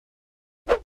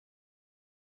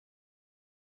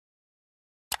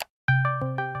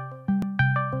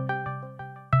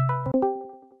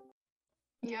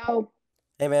Yo,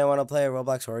 Hey man, want to play a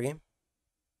Roblox horror game?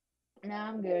 nah,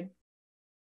 I'm good.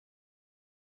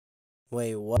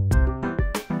 Wait, what?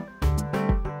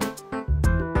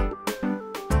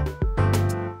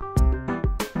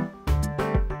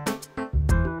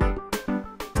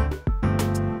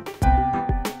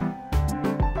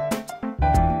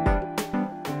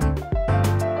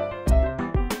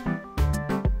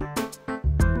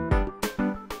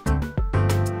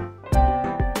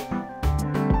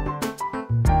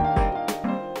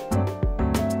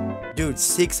 Dude,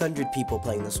 600 people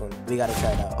playing this one. We gotta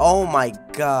try it out. Oh my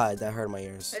god, that hurt my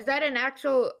ears. Is that an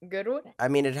actual good one? I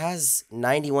mean, it has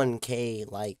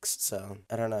 91k likes, so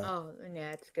I don't know. Oh,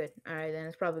 yeah, it's good. Alright, then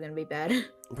it's probably gonna be bad.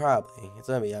 Probably. It's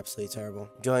gonna be absolutely terrible.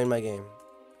 Join my game.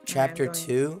 I'm Chapter joining.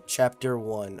 2, Chapter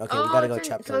 1. Okay, Oh, we gotta go it's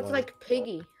Chapter so it's 1. like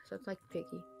Piggy. So it's like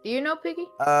Piggy. Do you know Piggy?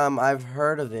 I've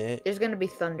heard of it. There's gonna be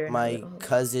thunder. in a My little.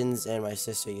 cousins and my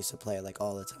sister used to play it like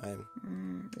all the time.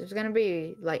 There's gonna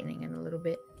be lightning in a little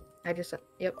bit. I just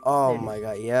yep. Oh there it my is.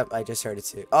 god, yep, I just heard it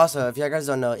too. Also, if you guys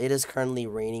don't know, it is currently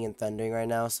raining and thundering right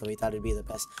now, so we thought it'd be the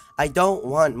best. I don't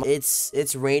want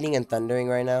it's raining and thundering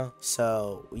right now,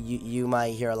 so you might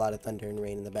hear a lot of thunder and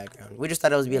rain in the background. We just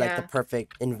thought it would be like the Yeah.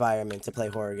 perfect environment to play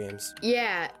horror games.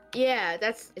 Yeah,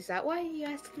 is that why you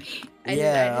asked me?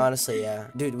 Yeah, honestly, yeah.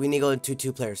 Dude, we need to go to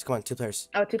two players. Come on, 2 players.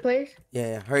 Oh, 2 players? Yeah,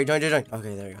 yeah. Hurry, join.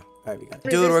 Okay, there you go. Alright, we got it.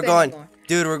 What is Dude, this we're thing going. for?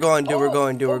 Dude, we're going. Dude, we're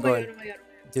going. Dude, Oh we're my going. God, oh my God.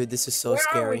 Dude, this is so Where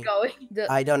scary. are we going?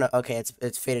 I don't know. Okay,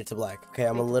 it's faded to black. Okay,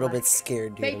 I'm a Fade to little black. bit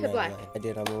scared, dude. Fade I'm to not black. gonna lie. I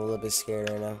did. I'm a little bit scared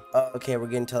right now. Oh, okay, we're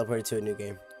getting teleported to a new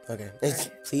game. Okay.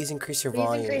 Please increase your Please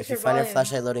volume. increase If you your find your volume.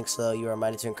 flashlight loading slow, you are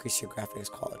reminded to increase your graphics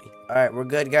quality. All right, we're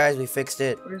good, guys. We fixed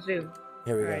it. Resume.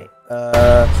 Here we Alright.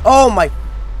 go. Oh my.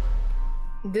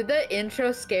 Did the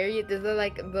intro scare you? Did the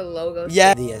the logo?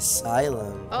 Yeah. The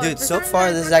Asylum. Oh, Dude, for so some far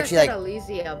reason, this is I actually said like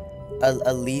Elysium.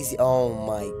 Elysium. Oh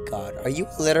my God. Are you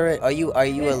illiterate? Are you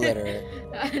illiterate?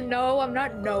 No, I'm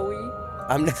not Noe.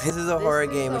 This is a horror is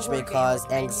game a which may horror game cause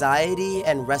which may- anxiety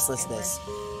and restlessness.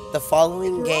 The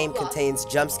following game Roblox. contains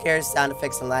jump scares, sound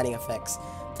effects, and lighting effects.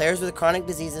 Players with chronic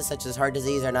diseases such as heart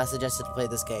disease are not suggested to play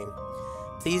this game.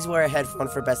 Please wear a headphone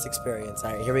for best experience.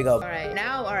 Alright, here we go.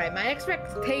 Alright, my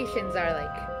expectations are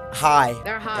like, High.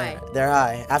 they're high. Yeah, they're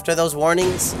high. After those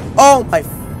warnings. Oh my.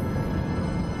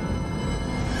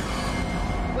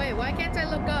 Wait, why can't I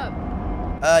look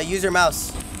up? Use your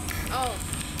mouse. Oh.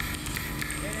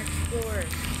 You're an explorer.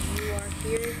 You are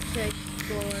here to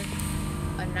explore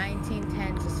a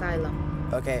 1910s asylum.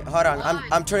 Okay, hold on.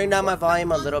 I'm turning down my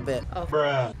volume a little bit.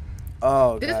 Oh,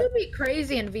 Oh this God. would be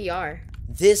crazy in VR.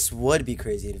 This would be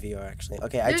crazy in VR actually.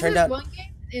 Okay, I There's turned this down. one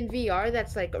game in VR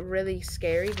that's like really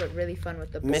scary but really fun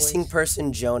with the boys. Missing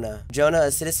person Jonah. Jonah,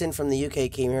 a citizen from the UK,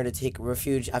 came here to take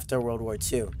refuge after World War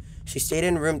II. She stayed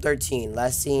in room 13,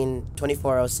 last seen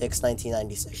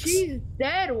 24/06/1996. She's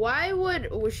dead. Why would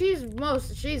she's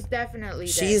definitely dead.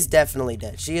 She's definitely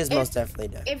dead. She is most definitely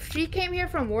dead. If she came here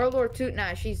from World War II,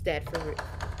 nah, she's dead for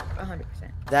 100%.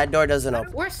 That door doesn't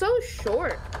open. We're so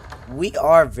short. We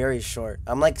are very short.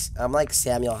 I'm like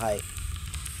Samuel height.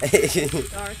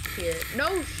 Dark here.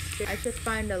 No shit. I should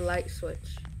find a light switch.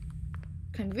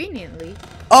 Conveniently.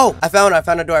 Oh, I found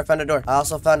a door. I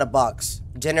also found a box.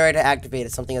 Generator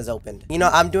activated. Something has opened. You know,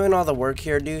 I'm doing all the work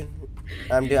here, dude.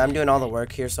 I'm doing all the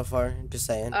work here so far. Just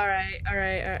saying. All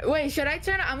right. Wait, should I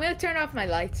I'm gonna turn off my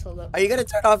lights. Hold up. Are you gonna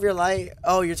turn off your light?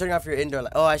 Oh, you're turning off your indoor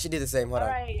light. Oh, I should do the same. Hold on.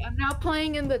 Alright, I'm now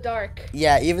playing in the dark.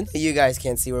 Yeah, even though you guys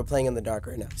can't see, we're playing in the dark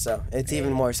right now, so it's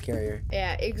even more scarier.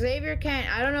 Yeah, Xavier can't.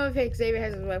 I don't know if Xavier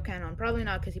has his webcam on. Probably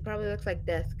not, because he probably looks like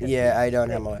death. Yeah, I don't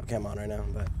have my webcam on right now,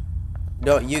 but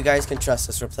no, you guys can trust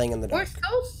us. We're playing in the We're dark.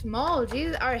 so small.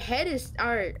 Jesus, our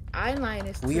eye line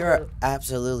is. We too are low.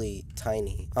 absolutely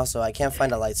tiny. Also, I can't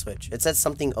find a light switch. It said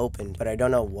something opened, but I don't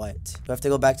know what. Do I have to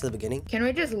go back to the beginning? Can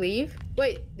we just leave?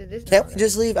 Wait, did this? Can't we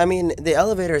just leave? I mean, the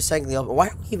elevator is technically open. Why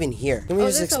are we even here? Can we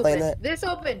just this explain opened. that? This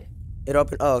opened. It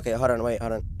opened. Oh, okay. Hold on. Wait.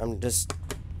 Hold on. I'm just.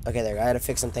 Okay, there. I had to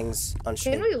fix some things on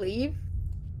stream. Can we leave?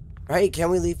 Right?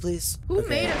 Can we leave, please? Who Okay.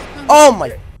 made us come? Oh here?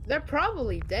 my! They're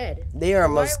probably dead. They are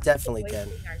Why most we definitely dead.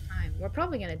 wasting our time? We're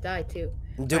probably gonna die too.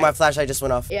 Dude, my flashlight just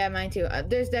went off. Yeah, mine too.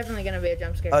 There's definitely gonna be a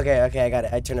jump scare. Okay, I got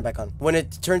it. I turned it back on. When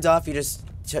it turns off, you just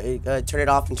turn it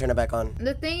off and turn it back on.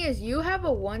 The thing is, you have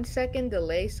a 1 second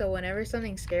delay, so whenever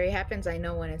something scary happens, I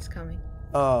know when it's coming.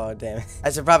 Oh, damn it.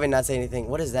 I should probably not say anything.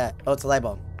 What is that? Oh, it's a light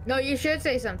bulb. No, you should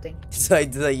say something. So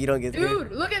you don't get scared.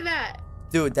 Dude, look at that.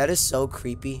 Dude, that is so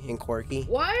creepy and quirky.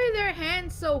 Why are their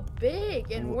hands so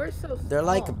big and we're so small? They're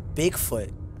like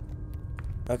Bigfoot.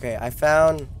 Okay, I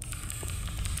found...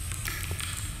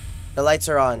 The lights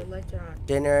are on. The lights are on.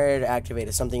 Generator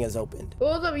activated. Something has opened.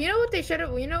 Hold up. You know what they should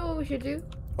have? You know what we should do?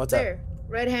 What's there. up?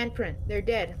 red handprint. They're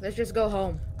dead. Let's just go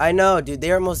home. I know, dude.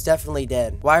 They are most definitely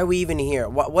dead. Why are we even here?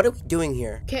 What are we doing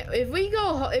here? If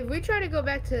we try to go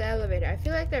back to the elevator, I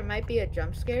feel like there might be a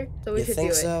jump scare. So we You should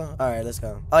think do it. so? All right, let's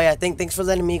go. Oh yeah, thanks for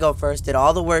letting me go first. Did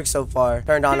all the work so far.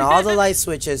 Turned on all the light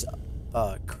switches.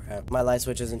 Oh crap, my light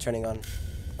switch isn't turning on.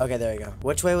 Okay, there you go.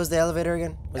 Which way was the elevator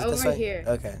again? Was it this Over way? here.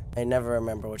 Okay, I never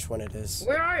remember which one it is.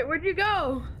 Where'd you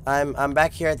go? I'm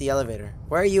back here at the elevator.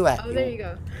 Where are you at? Oh, there you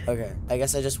go. Okay, I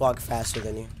guess I just walk faster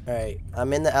than you. All right,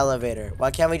 I'm in the elevator.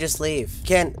 Why can't we just leave?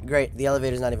 Can't. Great, the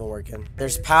elevator's not even working.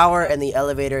 There's power and the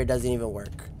elevator doesn't even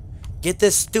work. Get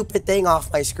this stupid thing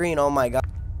off my screen. Oh my god.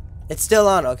 It's still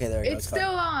on. Okay, there we go. It's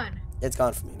still on. It's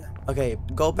gone for me now. Okay,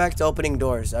 go back to opening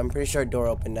doors. I'm pretty sure a door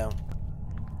opened now.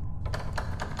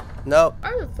 Nope.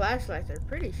 Our flashlights are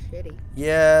pretty shitty.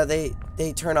 Yeah, they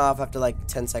turn off after like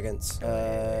 10 seconds.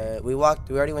 We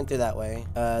already went through that way.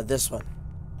 This one.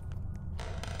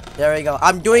 There we go.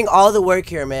 I'm doing all the work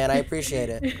here, man. I appreciate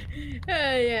it.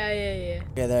 Yeah.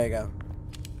 Okay, there you go.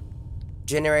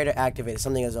 Generator activated.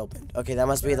 Something is opened. Okay, that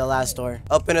must be the last door.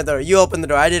 Open the door. You open the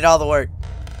door. I did all the work.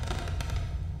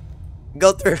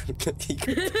 Go through.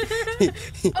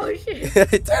 Oh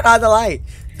shit. Turn on the light.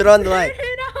 Turn on the light.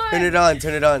 Turn it on.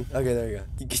 Turn it on. Okay, there you go.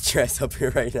 You get your ass up here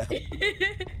right now.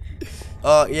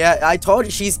 Oh yeah, I told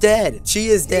you she's dead. She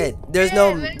is dead. There's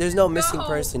no missing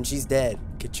person. She's dead.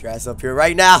 Get your ass up here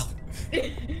right now.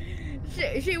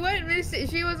 She went missing.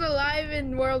 She was alive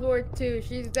in World War II.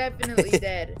 She's definitely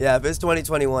dead. Yeah, if it's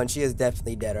 2021, she is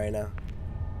definitely dead right now.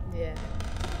 Yeah.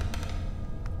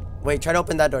 Wait, try to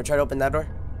open that door. Try to open that door.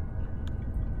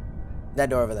 That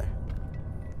door over there.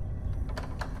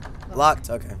 Locked.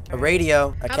 Okay. A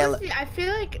radio. I can't. I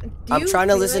feel like. I'm trying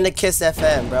to listen to Kiss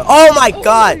FM, bro. Oh my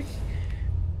god.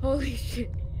 Holy shit.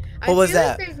 What was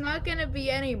that? Like there's not gonna be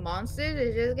any monsters.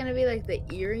 It's just gonna be like the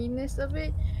eeriness of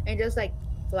it and just like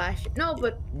flash. No,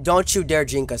 but don't you dare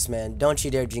jinx us, man. Don't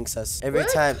you dare jinx us.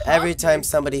 Every time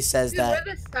somebody says that.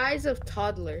 We're the size of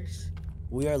toddlers.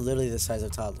 We are literally the size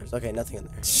of toddlers. Okay, nothing in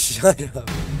there. Shut up.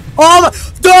 Oh my,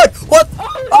 dude! What?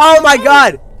 Oh my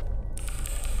god!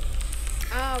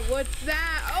 What's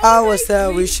that? Oh, what's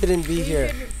that? We shouldn't be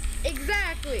here.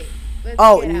 Exactly.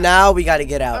 Oh, now we gotta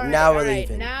get out. Right, now we're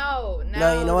leaving. No,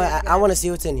 you know what? I want to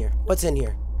see what's in here. What's in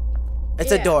here?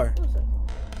 It's a door.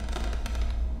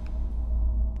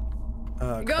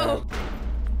 Oh, go.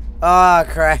 Oh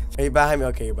crap! Are you behind me?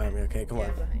 Okay, you're behind me. Okay, come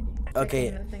on. Behind you.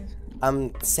 Okay,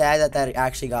 I'm sad that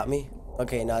actually got me.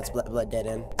 Okay, no, it's blood dead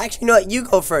end. Actually, you know what? You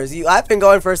go first. I've been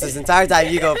going first this entire time.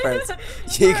 You go first.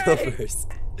 You go first.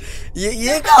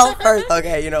 You go first.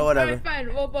 Okay, you know, whatever.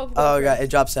 Fine. We'll both go oh first. god, it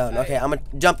drops down. Okay, I'm gonna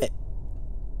jump it.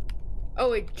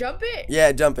 Oh wait, jump it?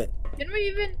 Yeah, jump it. Can we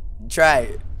even? Try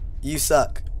it. You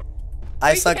suck.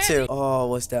 I suck too. Oh,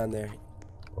 what's down there?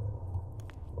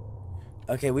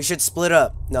 Okay, we should split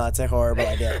up. No, it's a horrible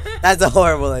idea. That's a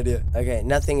horrible idea. Okay,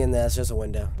 nothing in there. It's just a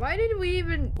window. Why did we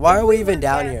even? Why are we even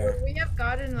down here? We have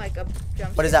gotten like a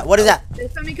jump. What is that? What is that?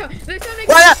 There's something coming. There's something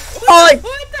What? coming.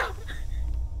 What the?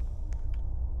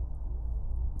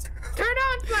 Turn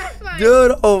on flashlight.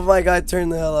 Dude, oh my god, turn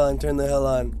the hell on. Turn the hell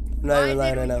on. I'm not even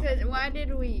lying right now. Why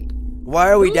did we? Why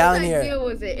are we down here? Whose idea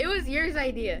was it? It was yours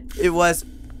idea. It was.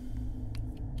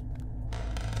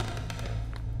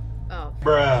 Oh.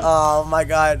 Bruh. Oh my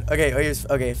god. Okay,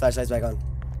 okay, flashlight's back on.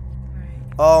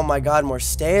 Right. Oh my god, more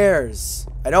stairs.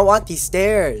 I don't want these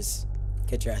stairs.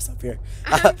 Get your ass up here.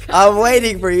 I'm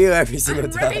waiting for you every single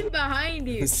time. Right behind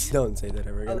you. Don't say that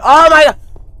ever again. Okay. Oh my god.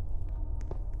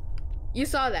 You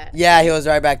saw that. Yeah, he was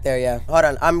right back there, yeah. Hold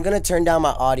on, I'm gonna turn down my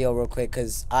audio real quick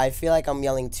because I feel like I'm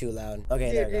yelling too loud.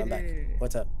 Okay, there we go, I'm back.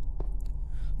 What's up?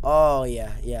 Oh,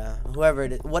 yeah. Whoever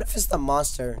it is. What if it's the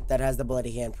monster that has the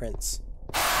bloody handprints?